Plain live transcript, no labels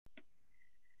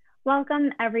Welcome,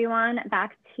 everyone,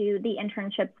 back to the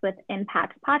Internships with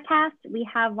Impact podcast. We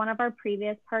have one of our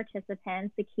previous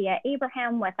participants, Zakia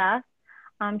Abraham, with us.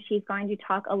 She's going to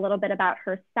talk a little bit about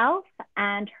herself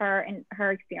and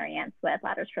her experience with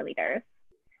Ladders for Leaders.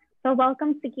 So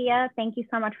welcome, Zakia. Thank you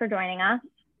so much for joining us.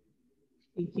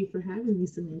 Thank you for having me,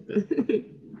 Samantha.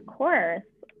 Of course.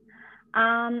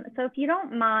 So if you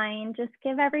don't mind, just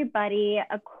give everybody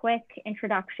a quick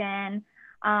introduction.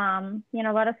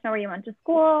 Let us know where you went to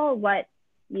school, what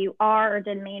you are or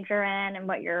did major in, and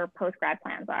what your post-grad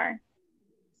plans are.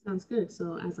 Sounds good.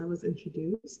 So as I was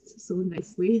introduced so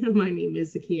nicely, my name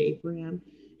is Zakia Abraham,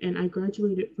 and I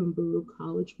graduated from Baruch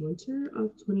College winter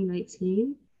of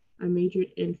 2019. I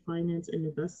majored in finance and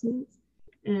investments.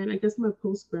 And I guess my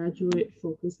postgraduate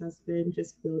focus has been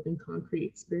just building concrete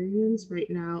experience. Right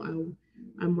now,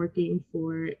 I'm working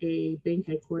for a bank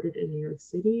headquartered in New York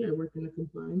City. I work in the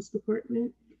compliance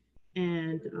department.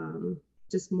 And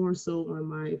just more so on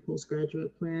my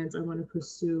postgraduate plans, I want to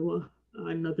pursue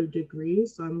another degree.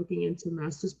 So I'm looking into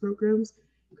master's programs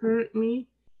currently.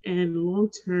 And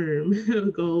long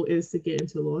term goal is to get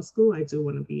into law school. I do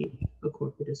want to be a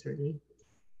corporate attorney.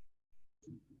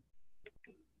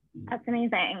 That's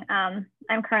amazing.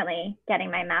 I'm currently getting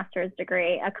my master's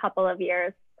degree a couple of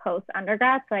years post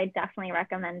undergrad, so I definitely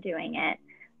recommend doing it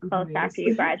close after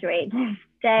you graduate.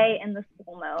 Stay in the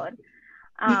school mode.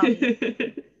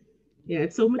 Yeah,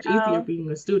 it's so much easier being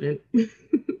a student.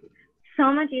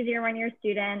 So much easier when you're a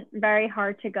student. Very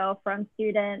hard to go from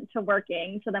student to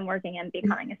then working and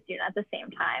becoming a student at the same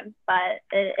time. But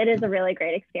it is a really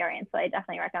great experience, so I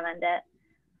definitely recommend it.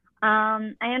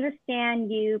 I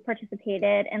understand you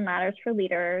participated in Ladders for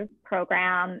Leaders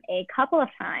program a couple of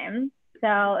times.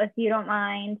 So if you don't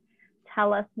mind,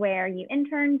 tell us where you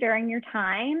interned during your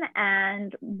time,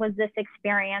 and was this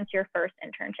experience your first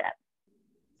internship?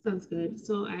 Sounds good.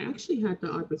 So I actually had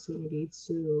the opportunity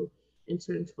to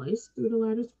intern twice through the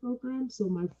Ladders program. So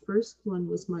my first one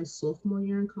was my sophomore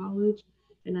year in college,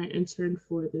 and I interned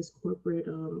for this corporate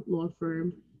law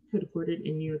firm headquartered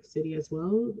in New York City as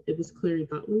well. It was Cleary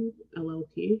Gottlieb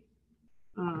LLP.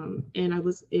 And I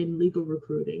was in legal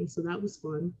recruiting, so that was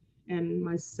fun. And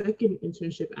my second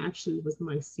internship actually was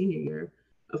my senior year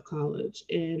of college,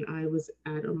 and I was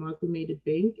at Amalgamated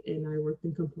Bank, and I worked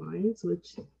in compliance.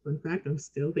 Which, fun fact, I'm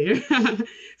still there.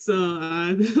 So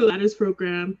the Ladders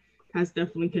program has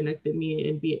definitely connected me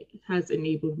and has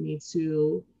enabled me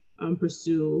to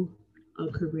pursue a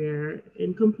career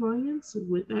in compliance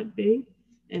with that bank,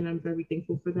 and I'm very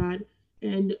thankful for that.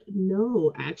 And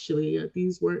no, actually,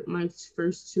 these weren't my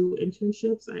first two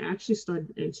internships. I actually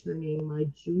started interning my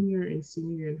junior and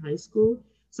senior year in high school.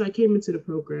 So I came into the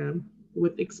program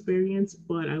with experience,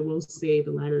 but I will say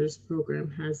the Ladders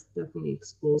program has definitely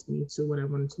exposed me to what I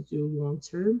wanted to do long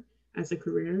term as a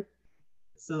career.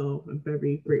 So I'm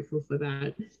very grateful for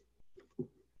that.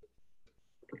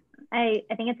 I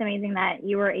think it's amazing that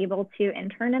you were able to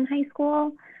intern in high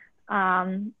school.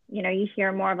 You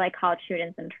hear more of like college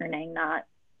students interning, not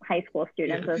high school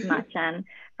students as much. And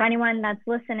for anyone that's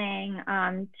listening,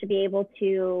 to be able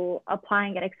to apply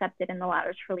and get accepted in the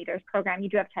Ladders for Leaders program, you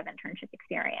do have to have internship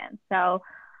experience. So,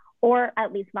 or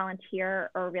at least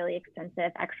volunteer or really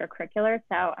extensive extracurricular.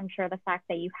 So I'm sure the fact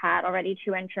that you had already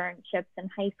two internships in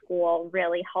high school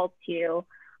really helped you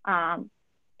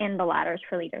in the Ladders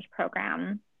for Leaders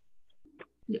program.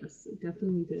 Yes, it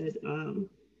definitely did.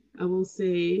 I will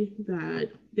say that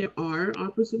there are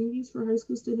opportunities for high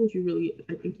school students.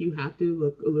 I think you have to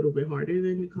look a little bit harder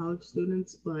than the college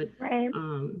students, but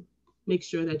make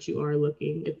sure that you are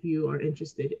looking if you are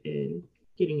interested in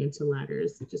getting into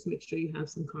ladders. Just make sure you have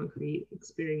some concrete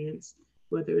experience,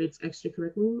 whether it's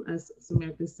extracurricular, as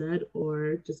Samantha said,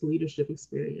 or just leadership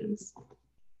experience.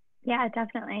 Yeah,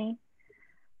 definitely.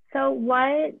 So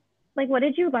what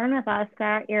did you learn with us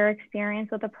about your experience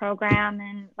with the program,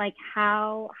 and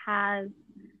how has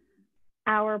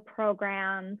our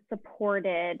program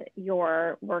supported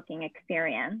your working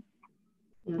experience?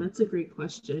 Yeah, that's a great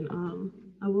question.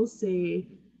 I will say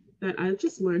that I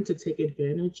just learned to take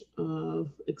advantage of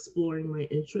exploring my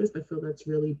interest. I feel that's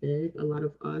really big. A lot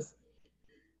of us,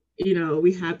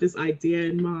 we have this idea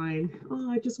in mind. Oh,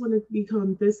 I just want to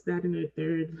become this, that, and a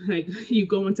third. Like you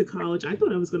go into college. I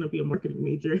thought I was going to be a marketing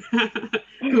major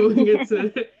going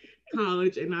into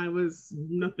college, and I was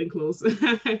nothing close.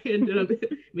 I ended up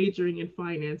majoring in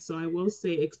finance. So I will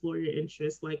say explore your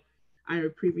interests. Like I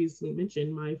previously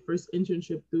mentioned, my first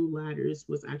internship through Ladders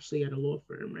was actually at a law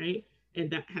firm, right? And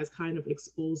that has kind of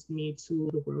exposed me to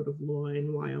the world of law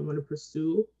and why I want to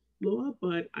pursue law,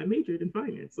 but I majored in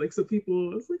finance. Like, so people,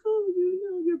 I was like, oh,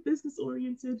 you're business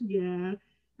oriented. Yeah.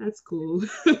 That's cool.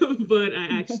 But I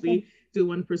actually do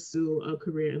want to pursue a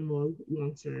career in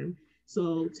long term. So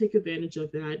take advantage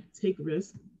of that. Take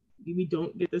risks. We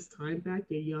don't get this time back.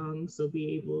 You're young, so be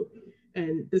able,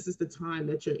 and this is the time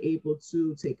that you're able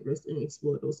to take risks and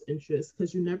explore those interests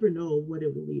because you never know what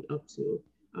it will lead up to.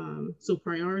 So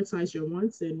prioritize your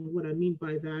wants, and what I mean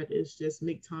by that is just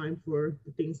make time for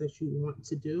the things that you want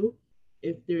to do.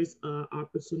 If there's a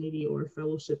opportunity or a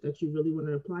fellowship that you really want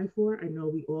to apply for, I know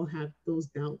we all have those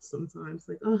doubts sometimes,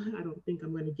 like, oh, I don't think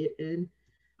I'm going to get in.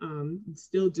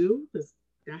 Still do, because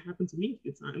that happened to me a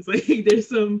few times. Like, there's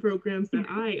some programs that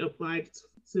I applied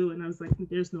to, and I was like,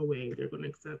 there's no way they're going to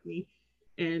accept me.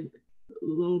 And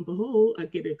lo and behold, I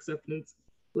get an acceptance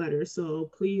letter. So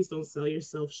please don't sell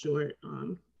yourself short.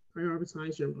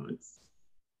 Prioritize your wants.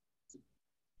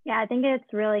 Yeah, I think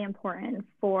it's really important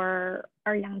for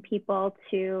our young people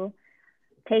to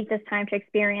take this time to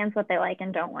experience what they like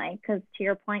and don't like, because to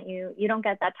your point, you don't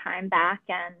get that time back.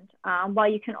 And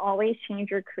while you can always change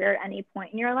your career at any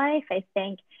point in your life, I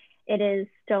think it is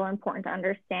still important to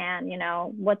understand, you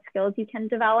know, what skills you can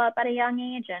develop at a young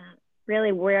age and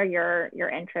really where your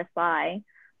interests lie.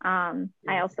 I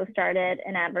Yes. also started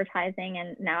in advertising,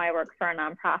 and now I work for a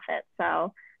nonprofit,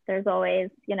 so there's always,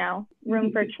 you know,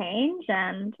 room for change.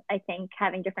 And I think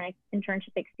having different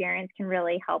internship experience can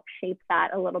really help shape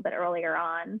that a little bit earlier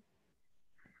on.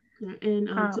 Yeah, and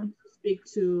to Um, speak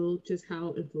to just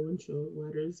how influential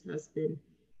Ladders has been,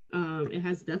 it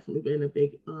has definitely been a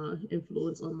big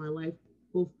influence on my life,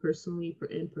 both personally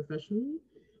and professionally.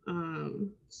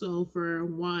 So for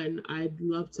one, I'd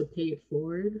love to pay it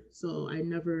forward. So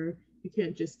you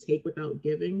can't just take without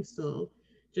giving. So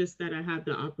just that I have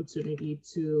the opportunity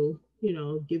to,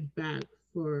 give back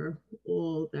for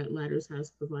all that Ladders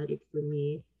has provided for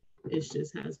me, it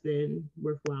just has been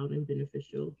worthwhile and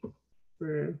beneficial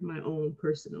for my own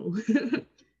personal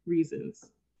reasons.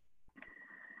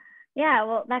 yeah,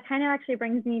 well, that kind of actually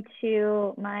brings me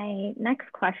to my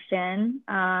next question.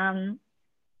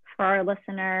 For our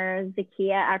listeners,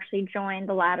 Zakia actually joined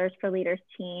the Ladders for Leaders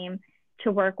team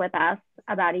to work with us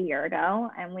about a year ago,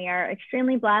 and we are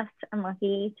extremely blessed and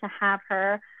lucky to have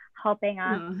her helping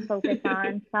us Uh, focus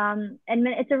on some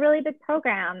it's a really big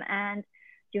program, and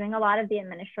doing a lot of the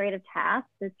administrative tasks.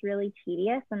 It's really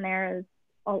tedious, and there's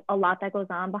a lot that goes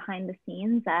on behind the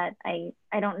scenes that I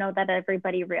don't know that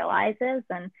everybody realizes.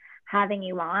 And having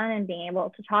you on and being able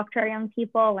to talk to our young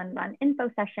people and run info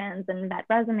sessions and vet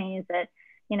resumes, that,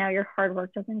 you know, your hard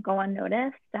work doesn't go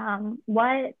unnoticed.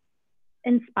 What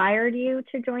inspired you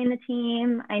to join the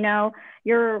team? I know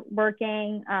you're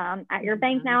working at your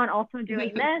bank now and also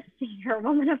doing yeah. this. You're a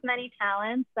woman of many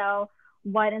talents. So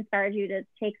what inspired you to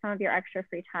take some of your extra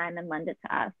free time and lend it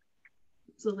to us?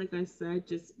 So, like I said,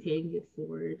 just paying it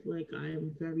forward. Like, I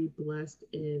am very blessed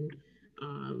and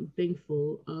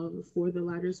thankful for the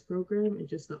Ladders program and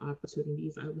just the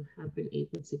opportunities I have been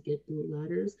able to get through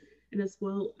Ladders. And as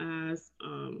well as,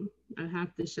 I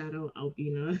have to shout out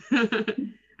Albina.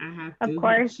 I have Of to.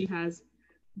 course. She has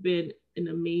been an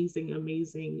amazing,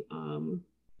 amazing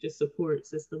just support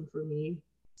system for me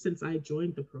since I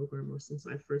joined the program or since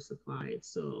I first applied.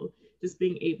 So just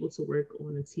being able to work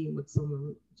on a team with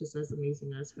someone just as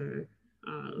amazing as her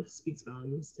speaks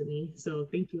volumes to me. So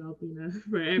thank you, Albina,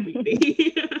 for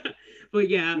everything. But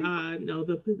yeah, no,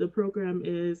 the program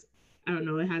is, I don't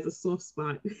know, it has a soft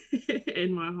spot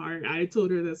in my heart. I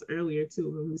told her this earlier too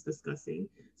when we was discussing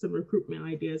some recruitment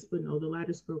ideas. But no, the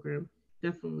Ladders program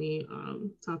definitely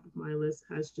top of my list,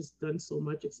 has just done so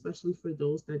much, especially for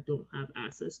those that don't have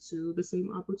access to the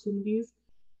same opportunities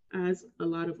as a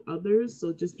lot of others.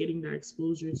 So just getting that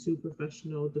exposure to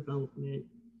professional development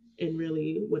and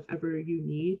really whatever you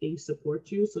need, they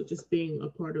support you. So just being a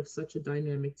part of such a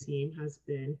dynamic team has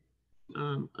been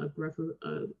a breath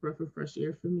of fresh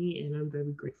air for me, and I'm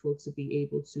very grateful to be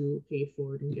able to pay it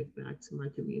forward and give back to my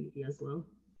community as well.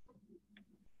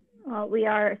 Well, we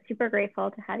are super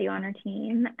grateful to have you on our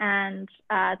team. And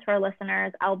to our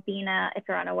listeners, Albina, if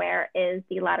you're unaware, is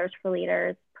the Ladders for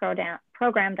Leaders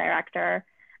program director.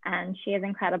 And she is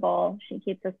incredible. She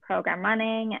keeps this program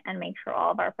running and makes sure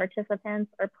all of our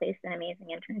participants are placed in amazing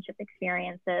internship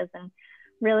experiences, and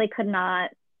really could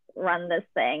not run this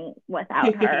thing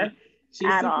without her She's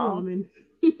at all. superwoman.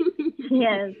 She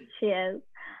is. She is.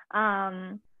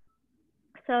 Um,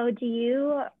 so,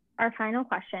 our final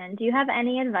question, do you have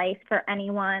any advice for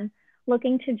anyone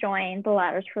looking to join the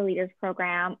Ladders for Leaders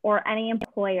program, or any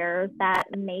employers that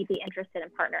may be interested in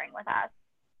partnering with us?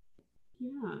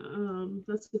 Yeah,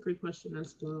 that's a great question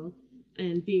as well.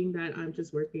 And being that I'm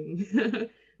just working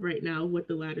right now with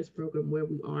the Ladders program, where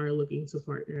we are looking to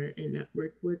partner and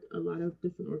network with a lot of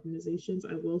different organizations,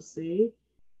 I will say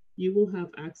you will have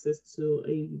access to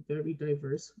a very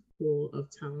diverse pool of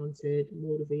talented,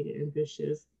 motivated,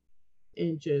 ambitious,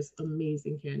 and just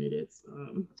amazing candidates.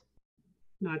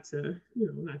 Not to,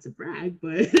 not to brag,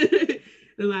 but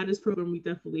the Ladders program, we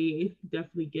definitely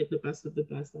get the best of the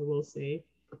best, I will say.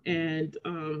 And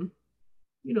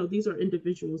these are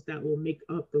individuals that will make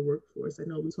up the workforce. I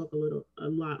know we talk a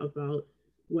lot about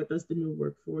what does the new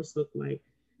workforce look like,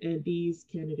 and these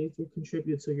candidates will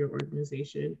contribute to your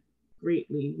organization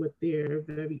greatly with their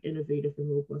very innovative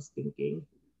and robust thinking.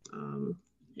 Um,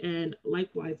 and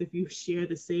likewise, if you share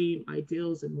the same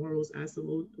ideals and morals as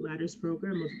the Ladders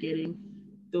program of getting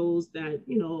those that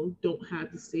don't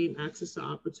have the same access to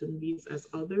opportunities as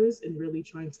others and really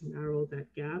trying to narrow that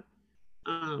gap,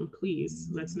 please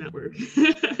let's network.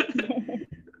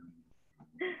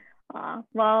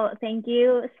 Well, thank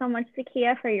you so much,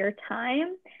 Zakia, for your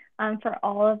time, for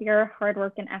all of your hard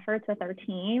work and efforts with our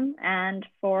team, and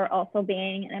for also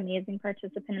being an amazing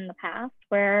participant in the past.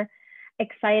 We're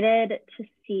excited to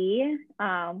see,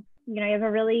 you have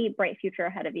a really bright future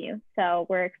ahead of you. So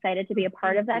we're excited to be a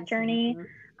part of that journey.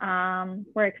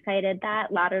 We're excited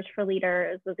that Ladders for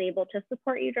Leaders was able to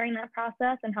support you during that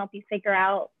process and help you figure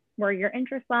out where your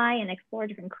interests lie and explore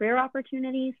different career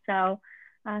opportunities. So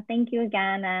thank you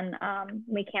again. And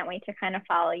we can't wait to kind of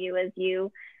follow you as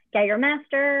you get your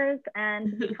master's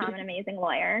and become an amazing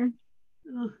lawyer.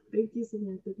 Oh, thank you,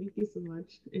 Samantha. Thank you so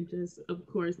much. And just, of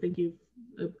course, thank you,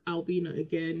 Albina,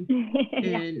 again.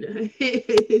 And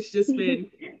it's just been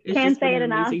an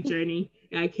amazing journey.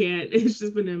 I can't. It's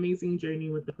just been an amazing journey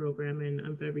with the program, and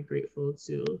I'm very grateful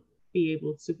to be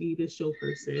able to be the show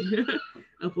person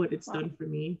of what it's done for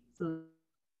me. So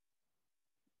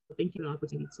thank you for the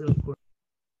opportunity to, of course.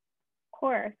 Of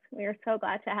course. We are so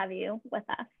glad to have you with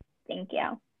us. Thank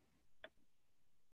you.